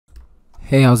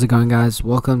Hey, how's it going, guys?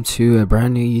 Welcome to a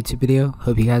brand new YouTube video.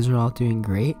 Hope you guys are all doing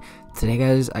great. Today,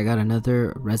 guys, I got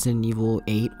another Resident Evil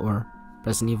 8 or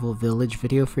Resident Evil Village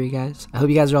video for you guys. I hope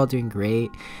you guys are all doing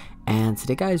great. And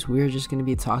today, guys, we're just going to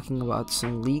be talking about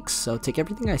some leaks. So take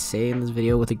everything I say in this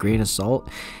video with a grain of salt.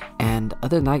 And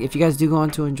other than that, if you guys do go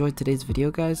on to enjoy today's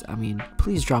video, guys,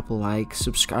 please drop a like,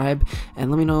 subscribe,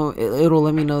 and let me know. It'll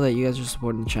let me know that you guys are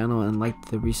supporting the channel and like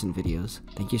the recent videos.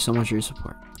 Thank you so much for your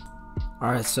support.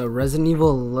 Alright, so Resident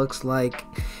Evil looks like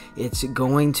it's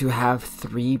going to have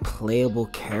 3 playable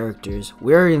characters.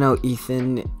 We already know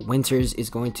Ethan Winters is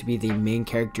going to be the main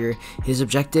character. His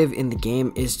objective in the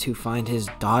game is to find his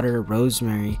daughter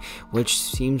Rosemary, which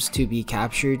seems to be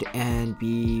captured and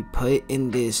be put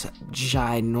in this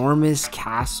ginormous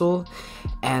castle.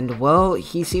 And well,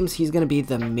 he seems he's going to be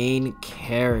the main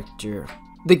character.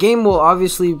 The game will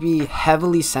obviously be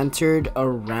heavily centered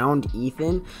around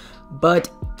Ethan,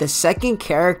 but the second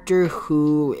character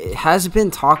who has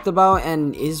been talked about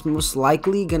and is most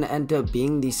likely going to end up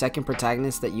being the second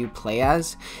protagonist that you play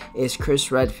as is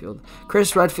Chris Redfield.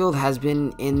 Chris Redfield has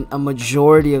been in a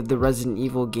majority of the Resident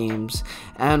Evil games,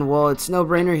 and well, it's no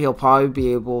brainer he'll probably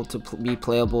be able to be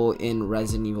playable in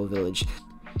Resident Evil Village.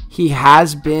 He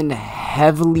has been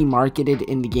heavily marketed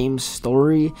in the game's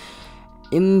story.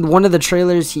 In one of the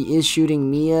trailers, he is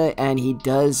shooting Mia, and he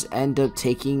does end up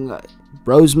taking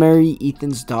Rosemary,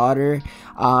 Ethan's daughter.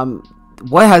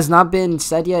 What has not been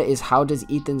said yet is how does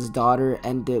Ethan's daughter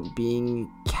end up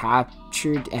being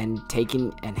captured and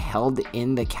taken and held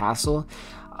in the castle.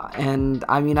 And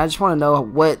I just want to know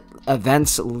what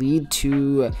events lead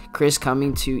to Chris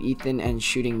coming to Ethan and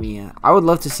shooting Mia. I would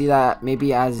love to see that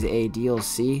maybe as a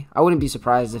DLC. I wouldn't be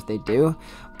surprised if they do,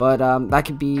 but that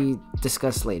could be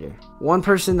discussed later. One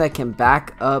person that can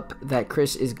back up that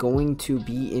Chris is going to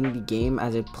be in the game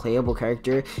as a playable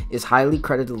character is highly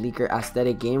credited leaker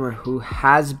Aesthetic Gamer, who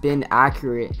has been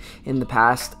accurate in the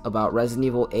past about Resident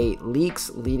Evil 8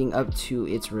 leaks leading up to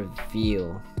its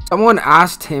reveal. Someone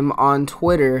asked him on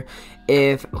Twitter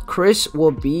if Chris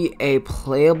will be a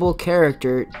playable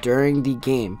character during the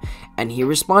game, and he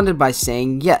responded by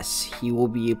saying yes, he will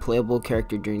be a playable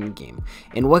character during the game.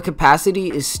 In what capacity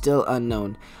is still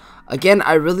unknown. Again,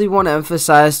 I really want to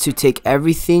emphasize to take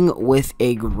everything with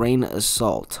a grain of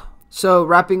salt. So,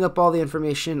 wrapping up all the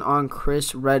information on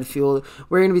Chris Redfield,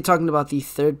 we're going to be talking about the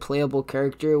third playable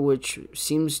character, which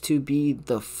seems to be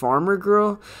the farmer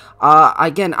girl.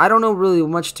 Again, I don't know really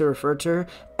much to refer to her.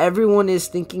 Everyone is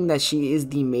thinking that she is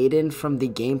the maiden from the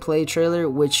gameplay trailer,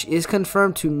 which is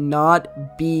confirmed to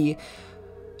not be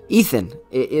Ethan.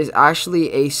 It is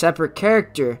actually a separate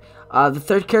character. The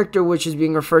third character, which is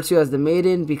being referred to as the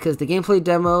maiden because the gameplay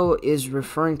demo is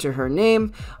referring to her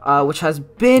name, which has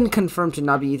been confirmed to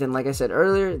not be Ethan. Like I said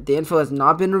earlier, the info has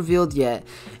not been revealed yet.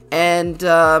 And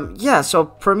yeah,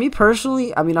 so for me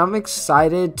personally, I'm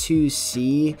excited to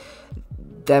see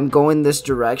them go in this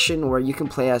direction where you can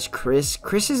play as Chris.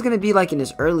 Chris is going to be like in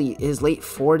his late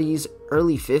 40s,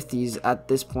 early 50s at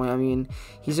this point.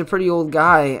 He's a pretty old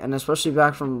guy, and especially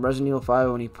back from Resident Evil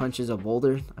 5 when he punches a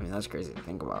boulder. That's crazy to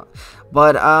think about.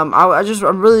 But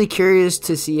I'm really curious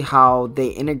to see how they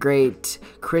integrate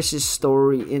Chris's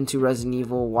story into Resident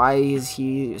Evil. Why is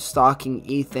he stalking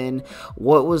Ethan?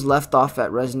 What was left off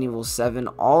at Resident Evil 7?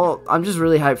 I'm just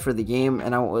really hyped for the game,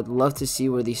 and I would love to see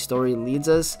where the story leads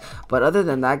us. But other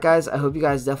than that, guys, I hope you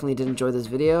guys definitely did enjoy this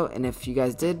video, and if you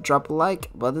guys did, drop a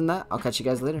like. But other than that, I'll catch you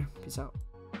guys later. Peace out.